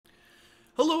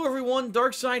Hello everyone,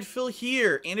 Darkside Phil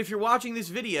here, and if you're watching this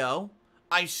video,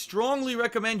 I strongly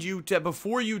recommend you to,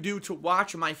 before you do, to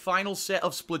watch my final set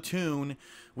of Splatoon,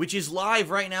 which is live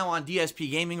right now on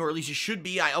DSPGaming, or at least it should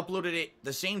be. I uploaded it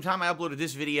the same time I uploaded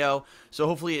this video, so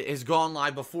hopefully it has gone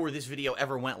live before this video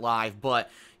ever went live,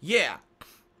 but yeah.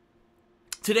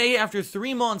 Today, after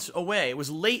 3 months away, it was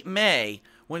late May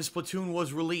when Splatoon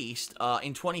was released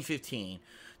in 2015.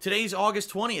 Today's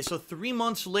August 20th, so 3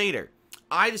 months later,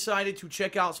 I decided to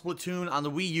check out Splatoon on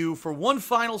the Wii U for one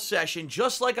final session,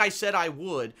 just like I said I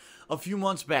would a few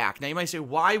months back. Now, you might say,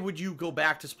 why would you go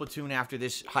back to Splatoon after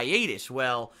this hiatus?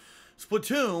 Well,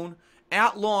 Splatoon,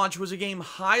 at launch, was a game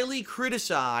highly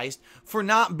criticized for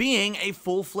not being a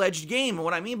full-fledged game. And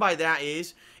what I mean by that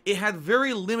is, it had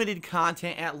very limited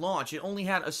content at launch. It only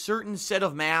had a certain set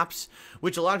of maps,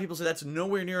 which a lot of people say that's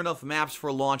nowhere near enough maps for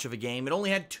a launch of a game. It only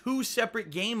had 2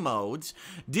 separate game modes,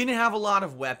 didn't have a lot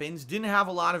of weapons, didn't have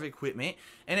a lot of equipment,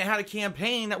 and it had a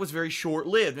campaign that was very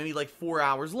short-lived, maybe like 4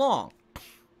 hours long.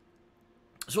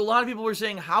 So a lot of people were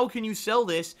saying, how can you sell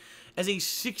this as a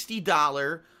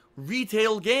 $60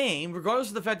 retail game, regardless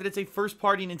of the fact that it's a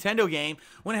first-party Nintendo game,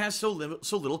 when it has so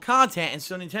little content? And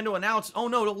so Nintendo announced, oh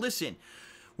no, don't listen.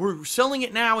 We're selling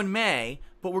it now in May,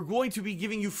 but we're going to be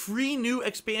giving you free new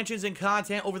expansions and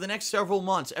content over the next several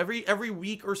months. Every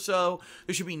week or so,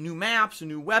 there should be new maps,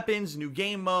 new weapons, new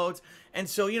game modes. And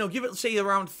so, you know, give it, say,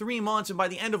 around 3 months, and by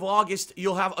the end of August,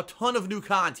 you'll have a ton of new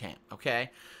content, okay?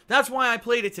 That's why I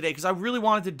played it today, because I really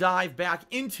wanted to dive back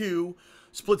into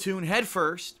Splatoon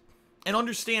headfirst and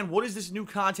understand what is this new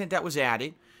content that was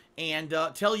added, and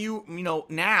tell you, you know,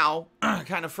 now,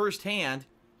 kind of firsthand,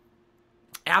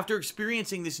 after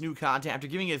experiencing this new content, after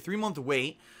giving it a 3-month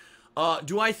wait,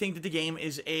 do I think that the game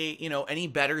is any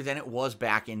better than it was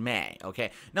back in May?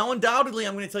 Okay. Now, undoubtedly,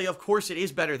 I'm going to tell you, of course, it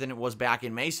is better than it was back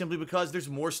in May, simply because there's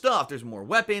more stuff, there's more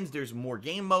weapons, there's more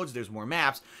game modes, there's more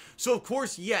maps. So, of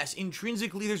course, yes,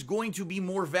 intrinsically, there's going to be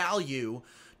more value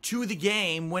to the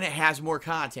game when it has more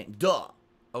content. Duh.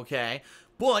 Okay.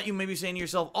 But you may be saying to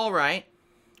yourself, all right,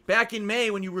 back in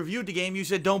May when you reviewed the game, you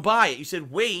said don't buy it. You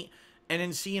said wait and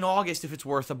then see in August if it's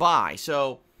worth a buy.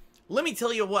 So, let me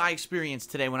tell you what I experienced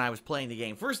today when I was playing the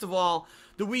game. First of all,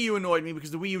 the Wii U annoyed me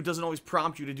because the Wii U doesn't always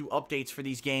prompt you to do updates for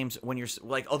these games when you're,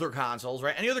 like other consoles,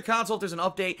 right? Any other console, if there's an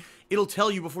update, it'll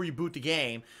tell you before you boot the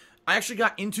game. I actually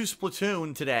got into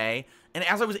Splatoon today, and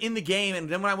as I was in the game, and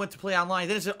then when I went to play online,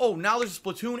 then it said, oh, now there's a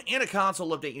Splatoon and a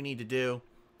console update you need to do.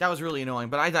 That was really annoying,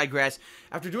 but I digress.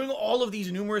 After doing all of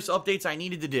these numerous updates I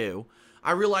needed to do,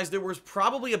 I realized there was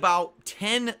probably about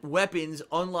 10 weapons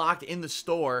unlocked in the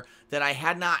store that I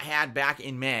had not had back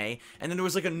in May. And then there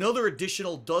was like another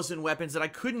additional dozen weapons that I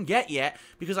couldn't get yet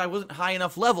because I wasn't high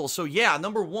enough level. So yeah,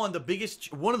 number one,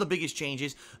 one of the biggest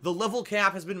changes, the level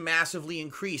cap has been massively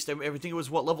increased. I think it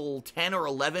was, what, level 10 or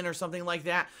 11 or something like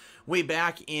that way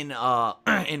back in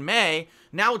in May.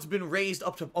 Now it's been raised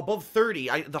up to above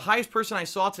 30. The highest person I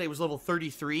saw today was level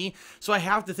 33, so I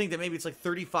have to think that maybe it's like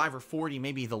 35 or 40,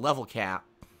 maybe the level cap.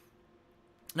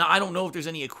 Now, I don't know if there's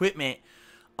any equipment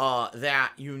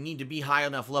that you need to be high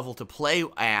enough level to play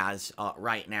as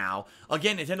right now.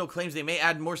 Again, Nintendo claims they may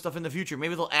add more stuff in the future.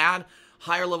 Maybe they'll add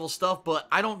higher level stuff, but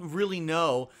I don't really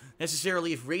know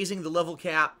necessarily if raising the level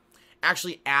cap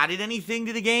actually added anything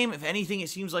to the game. If anything, it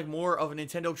seems like more of a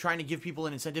Nintendo trying to give people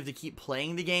an incentive to keep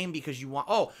playing the game because you want,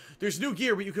 oh, there's new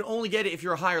gear, but you can only get it if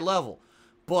you're a higher level.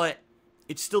 But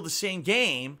it's still the same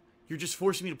game. You're just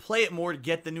forcing me to play it more to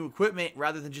get the new equipment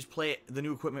rather than just play the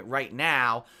new equipment right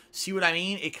now. See what I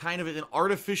mean? It kind of is an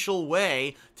artificial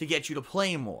way to get you to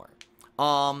play more.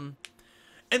 And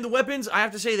the weapons, I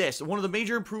have to say this. One of the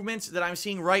major improvements that I'm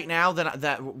seeing right now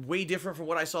that way different from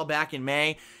what I saw back in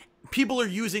May, people are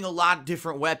using a lot of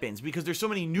different weapons because there's so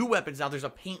many new weapons now. There's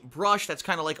a paintbrush that's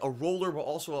kind of like a roller, but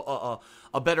also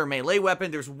a better melee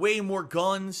weapon. There's way more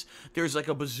guns. There's like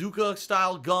a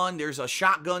bazooka-style gun. There's a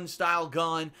shotgun-style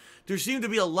gun. There seem to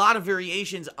be a lot of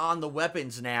variations on the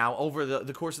weapons now over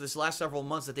the course of this last several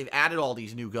months that they've added all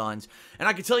these new guns. And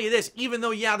I can tell you this, even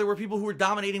though, yeah, there were people who were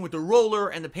dominating with the roller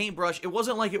and the paintbrush, it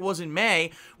wasn't like it was in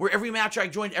May, where every match I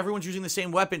joined, everyone's using the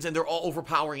same weapons and they're all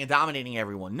overpowering and dominating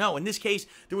everyone. No, in this case,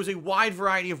 there was a wide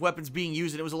variety of weapons being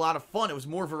used, and it was a lot of fun. It was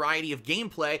more variety of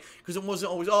gameplay, because it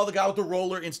wasn't always, oh, the guy with the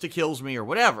roller insta-kills me or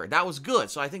whatever. That was good.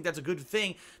 So I think that's a good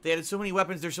thing. They added so many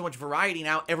weapons, there's so much variety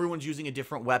now. Everyone's using a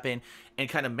different weapon and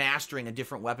kind of mastering a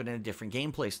different weapon and a different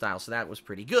gameplay style, so that was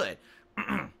pretty good.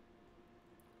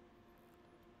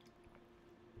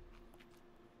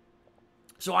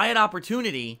 So I had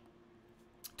opportunity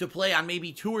to play on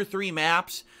maybe 2 or 3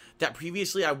 maps that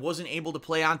previously I wasn't able to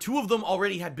play on. 2 of them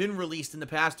already had been released in the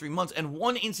past 3 months, and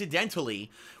one,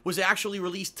 incidentally, was actually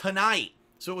released tonight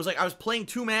So it was like I was playing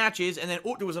 2 matches, and then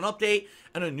there was an update,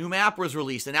 and a new map was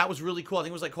released, and that was really cool. I think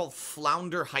it was like called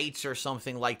Flounder Heights or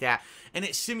something like that, and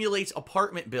it simulates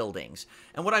apartment buildings.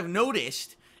 And what I've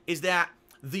noticed is that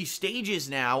the stages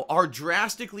now are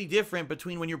drastically different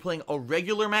between when you're playing a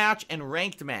regular match and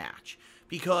ranked match,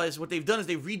 because what they've done is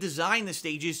they've redesigned the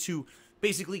stages to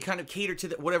basically kind of cater to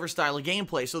whatever style of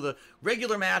gameplay. So the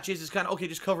regular matches is kind of, okay,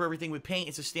 just cover everything with paint.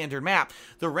 It's a standard map.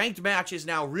 The ranked matches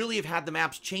now really have had the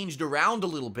maps changed around a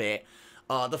little bit.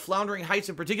 The Floundering Heights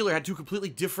in particular had 2 completely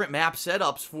different map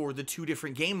setups for the 2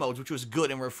 different game modes, which was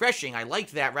good and refreshing. I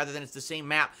liked that, rather than it's the same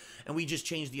map and we just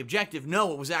changed the objective.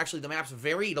 No, it was actually the maps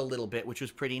varied a little bit, which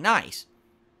was pretty nice.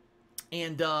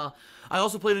 And I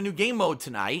also played a new game mode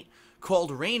tonight called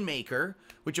Rainmaker,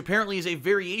 which apparently is a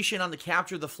variation on the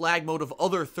capture the flag mode of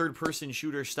other third-person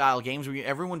shooter-style games where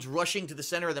everyone's rushing to the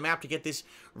center of the map to get this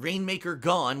Rainmaker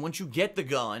gun. Once you get the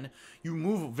gun, you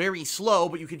move very slow,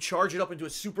 but you can charge it up into a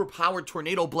super-powered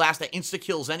tornado blast that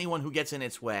insta-kills anyone who gets in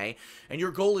its way. And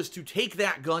your goal is to take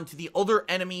that gun to the other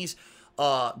enemy's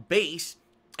base,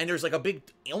 and there's like a big,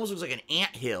 it almost looks like an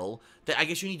anthill that I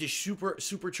guess you need to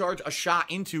supercharge a shot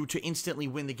into to instantly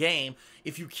win the game.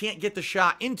 If you can't get the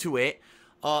shot into it,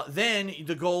 then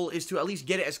the goal is to at least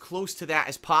get it as close to that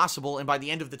as possible, and by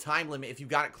the end of the time limit, if you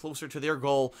got it closer to their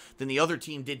goal than the other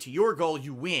team did to your goal,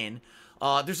 you win.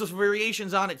 There's those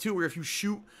variations on it too, where if you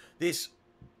shoot this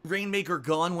Rainmaker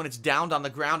gun when it's downed on the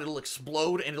ground, it'll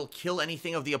explode and it'll kill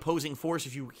anything of the opposing force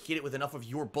if you hit it with enough of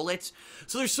your bullets.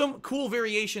 So there's some cool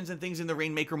variations and things in the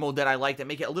Rainmaker mode that I like that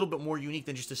make it a little bit more unique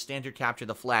than just a standard capture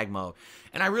the flag mode.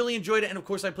 And I really enjoyed it, and of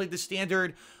course I played the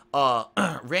standard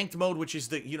ranked mode, which is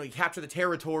the, you know, you capture the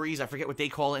territories. I forget what they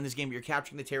call it in this game, but you're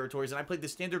capturing the territories. And I played the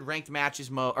standard ranked matches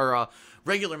mode, or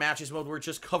regular matches mode, where it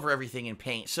just cover everything in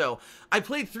paint. So I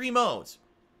played 3 modes.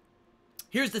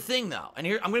 Here's the thing, though, and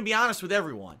here I'm going to be honest with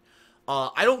everyone.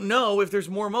 I don't know if there's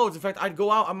more modes. In fact, I'd go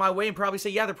out on my way and probably say,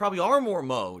 yeah, there probably are more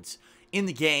modes in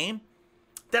the game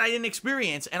that I didn't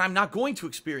experience, and I'm not going to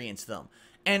experience them.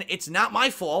 And it's not my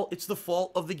fault, it's the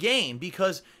fault of the game,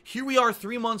 because here we are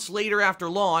 3 months later after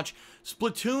launch,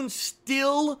 Splatoon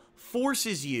still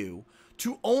forces you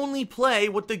to only play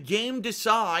what the game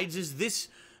decides is this,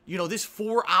 you know, this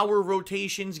 4-hour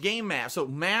rotations game map. So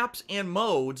maps and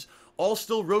modes all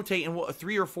still rotate in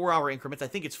 3 or 4 hour increments. I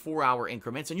think it's 4-hour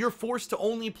increments, and you're forced to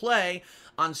only play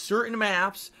on certain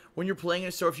maps when you're playing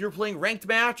it. So if you're playing ranked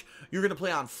match, you're going to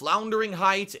play on Floundering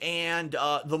Heights and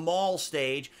the mall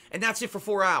stage, and that's it for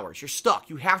 4 hours. You're stuck.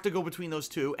 You have to go between those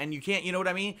 2, and you can't, you know what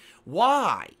I mean?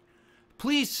 Why?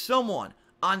 Please, someone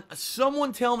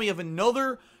tell me of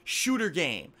another shooter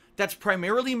game that's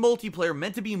primarily multiplayer,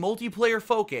 meant to be multiplayer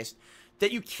focused,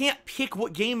 that you can't pick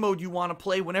what game mode you want to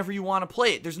play whenever you want to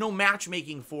play it. There's no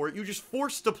matchmaking for it. You're just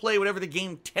forced to play whatever the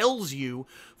game tells you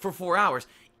for 4 hours.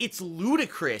 It's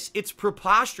ludicrous. It's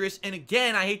preposterous. And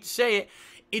again, I hate to say it,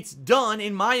 it's done,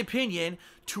 in my opinion,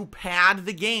 to pad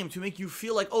the game, to make you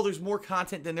feel like, oh, there's more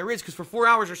content than there is, because for 4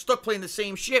 hours you're stuck playing the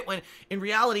same shit, when in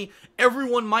reality,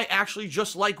 everyone might actually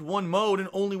just like one mode and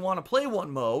only want to play one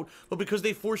mode, but because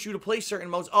they force you to play certain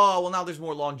modes, oh, well, now there's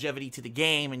more longevity to the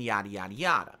game, and yada, yada,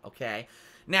 yada, okay?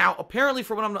 Now, apparently,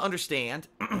 from what I'm to understand,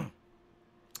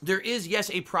 there is, yes,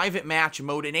 a private match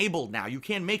mode enabled now. You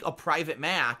can make a private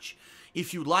match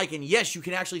if you like, and yes, you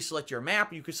can actually select your map,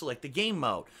 and you can select the game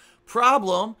mode.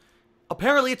 Problem,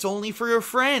 apparently it's only for your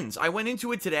friends. I went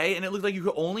into it today, and it looked like you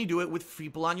could only do it with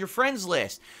people on your friends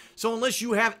list. So unless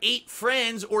you have 8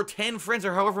 friends or 10 friends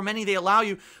or however many they allow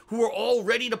you who are all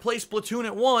ready to play Splatoon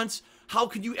at once, how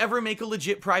could you ever make a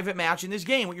legit private match in this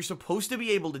game? What you're supposed to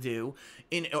be able to do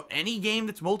in any game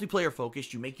that's multiplayer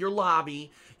focused, you make your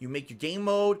lobby, you make your game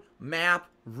mode, map,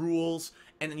 rules,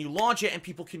 and then you launch it and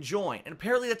people can join. And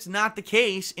apparently that's not the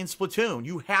case in Splatoon.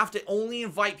 You have to only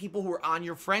invite people who are on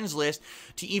your friends list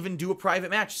to even do a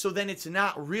private match. So then it's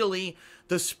not really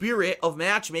the spirit of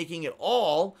matchmaking at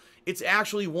all. It's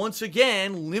actually, once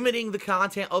again, limiting the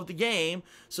content of the game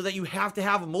so that you have to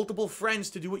have multiple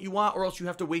friends to do what you want, or else you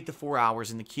have to wait the 4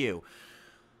 hours in the queue.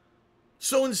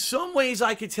 So in some ways,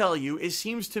 I could tell you, it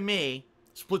seems to me,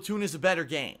 Splatoon is a better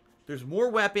game. There's more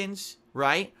weapons,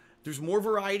 right? There's more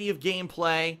variety of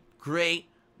gameplay, great.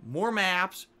 More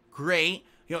maps, great.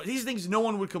 You know, these things no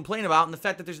one would complain about, and the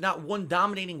fact that there's not one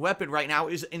dominating weapon right now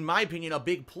is, in my opinion, a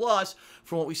big plus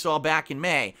from what we saw back in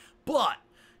May. But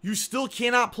you still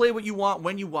cannot play what you want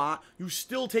when you want. You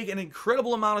still take an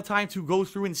incredible amount of time to go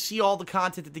through and see all the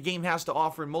content that the game has to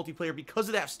offer in multiplayer because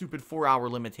of that stupid 4-hour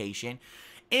limitation.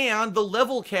 And the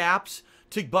level caps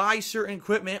to buy certain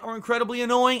equipment are incredibly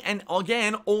annoying, and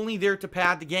again, only there to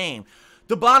pad the game.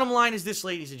 The bottom line is this,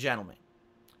 ladies and gentlemen.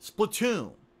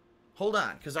 Splatoon Hold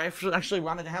on, because I actually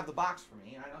wanted to have the box for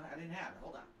me. I didn't have it.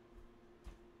 Hold on.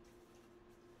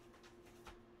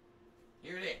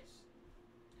 Here it is.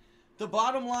 The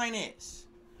bottom line is,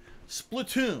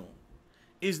 Splatoon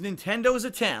is Nintendo's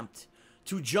attempt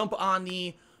to jump on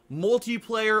the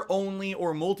multiplayer-only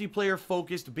or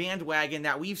multiplayer-focused bandwagon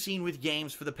that we've seen with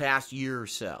games for the past year or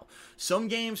so. Some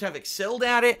games have excelled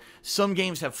at it. Some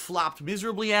games have flopped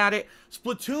miserably at it.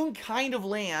 Splatoon kind of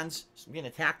lands, I'm getting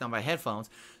attacked on my headphones,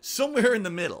 somewhere in the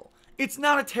middle. It's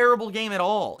not a terrible game at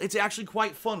all. It's actually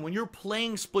quite fun. When you're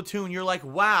playing Splatoon, you're like,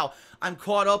 wow, I'm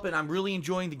caught up and I'm really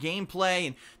enjoying the gameplay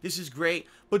and this is great.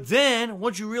 But then,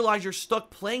 once you realize you're stuck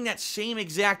playing that same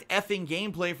exact effing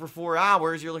gameplay for 4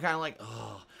 hours, you're kind of like,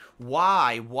 oh,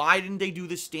 why? Why didn't they do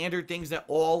the standard things that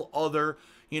all other,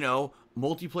 you know,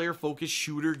 multiplayer-focused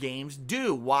shooter games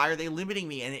do? Why are they limiting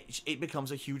me? And it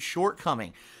becomes a huge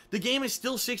shortcoming. The game is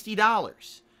still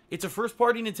 $60. It's a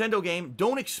first-party Nintendo game.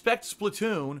 Don't expect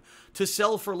Splatoon to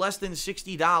sell for less than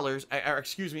 $60. Or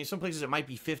excuse me, in some places it might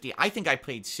be $50. I think I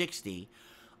paid $60.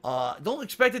 Don't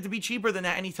expect it to be cheaper than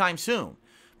that anytime soon.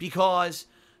 Because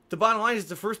the bottom line is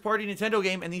it's a first-party Nintendo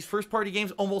game, and these first-party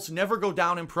games almost never go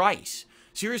down in price.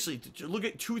 Seriously, look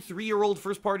at 2-3-year-old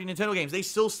first-party Nintendo games. They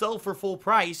still sell for full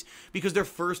price because they're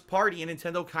first-party, and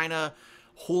Nintendo kind of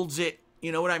holds it,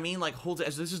 you know what I mean? Like, holds it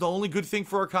as this is the only good thing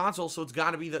for our console, so it's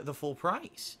got to be the full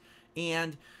price.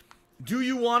 And do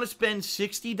you want to spend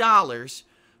 $60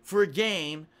 for a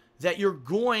game that you're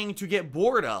going to get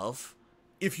bored of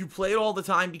if you play it all the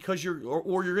time because you're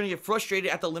going to get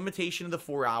frustrated at the limitation of the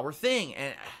 4-hour thing?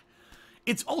 And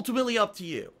it's ultimately up to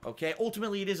you, okay?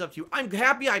 Ultimately, it is up to you. I'm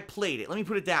happy I played it. Let me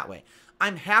put it that way.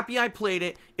 I'm happy I played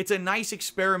it. It's a nice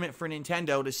experiment for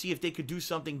Nintendo to see if they could do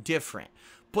something different.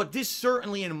 But this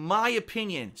certainly, in my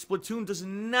opinion, Splatoon does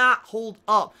not hold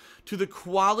up to the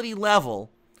quality level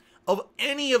of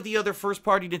any of the other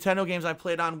first-party Nintendo games I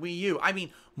played on Wii U. I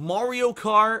mean, Mario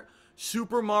Kart,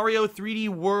 Super Mario 3D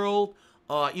World,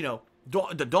 you know,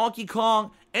 the Donkey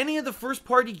Kong, any of the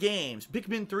first-party games,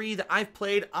 Pikmin 3 that I've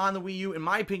played on the Wii U, in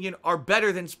my opinion, are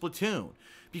better than Splatoon.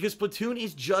 Because Splatoon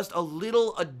is just a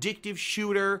little addictive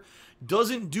shooter,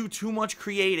 doesn't do too much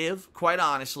creative, quite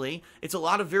honestly. It's a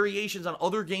lot of variations on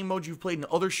other game modes you've played in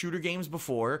other shooter games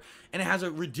before, and it has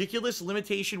a ridiculous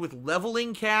limitation with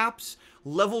leveling caps,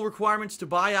 level requirements to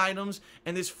buy items,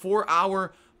 and this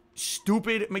 4-hour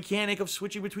stupid mechanic of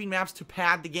switching between maps to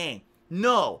pad the game.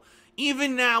 No,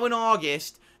 even now in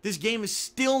August, this game is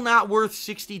still not worth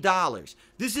 $60.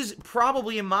 This is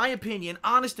probably, in my opinion,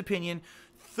 honest opinion,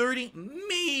 $30,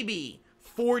 maybe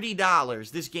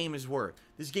 $40 this game is worth.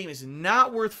 This game is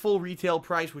not worth full retail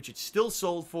price, which it's still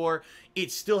sold for.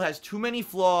 It still has too many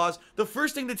flaws. The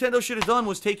first thing Nintendo should have done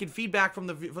was taken feedback from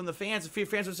the fans. The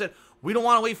fans would have said, we don't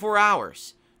want to wait 4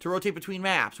 hours to rotate between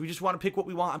maps. We just want to pick what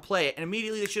we want and play it. And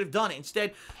immediately they should have done it.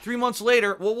 Instead, 3 months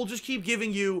later, well, we'll just keep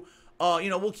giving you,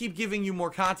 we'll keep giving you more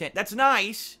content. That's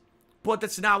nice, but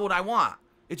that's not what I want.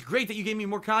 It's great that you gave me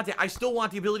more content. I still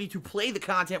want the ability to play the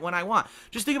content when I want.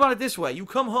 Just think about it this way. You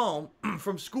come home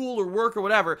from school or work or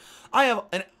whatever. I have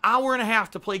an hour and a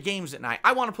half to play games at night.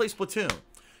 I want to play Splatoon.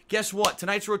 Guess what?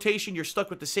 Tonight's rotation, you're stuck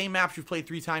with the same maps you've played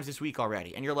 3 times this week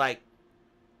already. And you're like,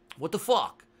 what the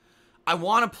fuck? I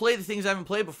want to play the things I haven't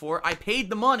played before. I paid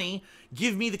the money.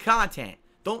 Give me the content.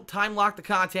 Don't time lock the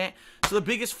content. So the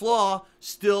biggest flaw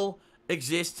still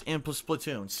exists in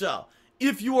Splatoon. So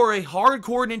if you are a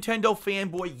hardcore Nintendo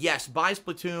fanboy, yes, buy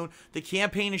Splatoon. The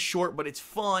campaign is short, but it's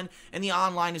fun, and the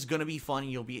online is going to be fun,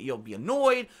 and you'll be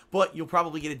annoyed, but you'll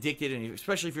probably get addicted, and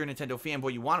especially if you're a Nintendo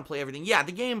fanboy, you want to play everything. Yeah,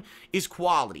 the game is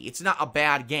quality. It's not a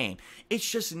bad game. It's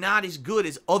just not as good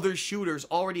as other shooters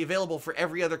already available for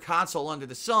every other console under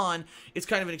the sun. It's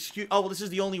kind of an excuse. Oh, well, this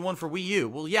is the only one for Wii U.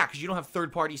 Well, yeah, because you don't have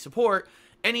third-party support.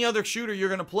 Any other shooter you're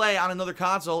going to play on another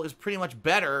console is pretty much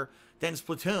better than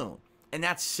Splatoon, and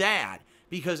that's sad.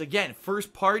 Because, again,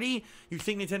 first party, you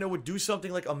think Nintendo would do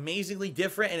something, like, amazingly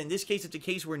different. And in this case, it's a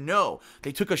case where, no.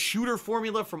 They took a shooter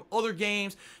formula from other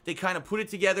games. They kind of put it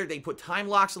together. They put time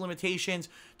locks and limitations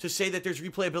to say that there's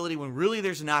replayability when really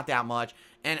there's not that much.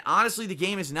 And, honestly, the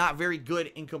game is not very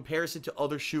good in comparison to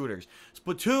other shooters.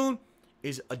 Splatoon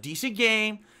is a decent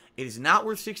game. It is not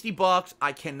worth $60.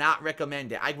 I cannot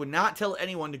recommend it. I would not tell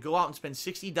anyone to go out and spend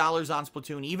 $60 on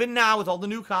Splatoon. Even now, with all the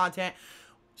new content,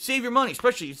 save your money,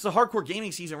 especially it's the hardcore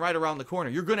gaming season right around the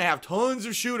corner. You're going to have tons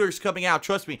of shooters coming out.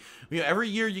 Trust me. Every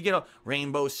year you get a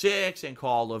Rainbow Six and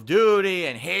Call of Duty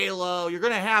and Halo. You're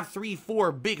going to have 3,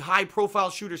 4 big high-profile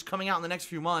shooters coming out in the next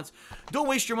few months. Don't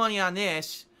waste your money on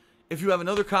this. if you have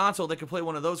another console that can play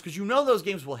one of those, because you know those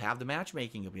games will have the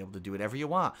matchmaking. You'll be able to do whatever you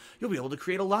want. You'll be able to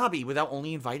create a lobby without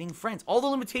only inviting friends. All the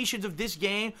limitations of this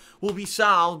game will be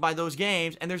solved by those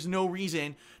games, and there's no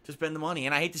reason to spend the money.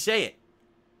 And I hate to say it,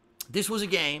 this was a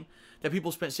game that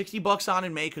people spent $60 on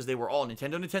in May because they were all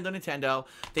Nintendo.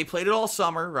 They played it all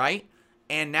summer, right?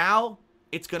 And now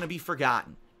it's going to be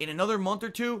forgotten. In another month or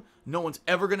two, no one's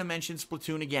ever going to mention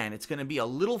Splatoon again. It's going to be a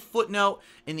little footnote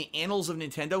in the annals of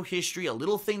Nintendo history, a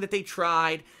little thing that they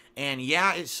tried. And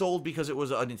yeah, it sold because it was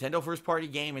a Nintendo first-party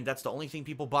game, and that's the only thing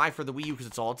people buy for the Wii U because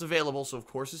it's all that's available, so of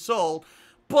course it sold.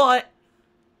 But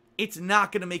it's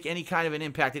not going to make any kind of an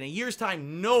impact. In a year's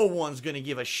time, no one's going to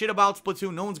give a shit about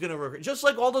Splatoon. No one's going to... Just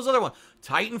like all those other ones.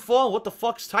 Titanfall? What the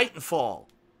fuck's Titanfall?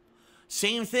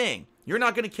 Same thing. You're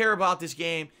not going to care about this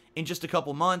game in just a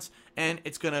couple months, and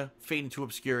it's going to fade into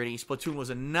obscurity. Splatoon was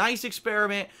a nice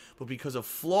experiment, but because of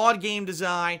flawed game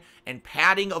design and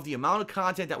padding of the amount of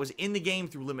content that was in the game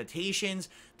through limitations,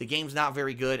 the game's not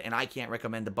very good, and I can't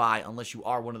recommend to buy unless you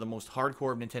are one of the most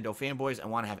hardcore Nintendo fanboys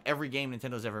and want to have every game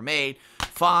Nintendo's ever made.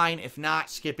 Fine. If not,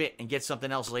 skip it and get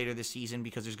something else later this season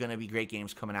because there's going to be great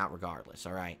games coming out regardless,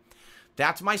 all right?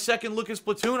 That's my second look at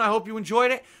Splatoon. I hope you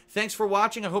enjoyed it. Thanks for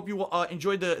watching. I hope you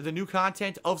enjoyed the new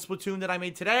content of Splatoon that I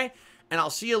made today. And I'll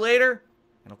see you later.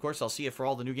 And, of course, I'll see you for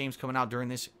all the new games coming out during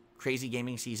this crazy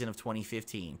gaming season of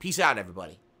 2015. Peace out,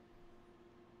 everybody.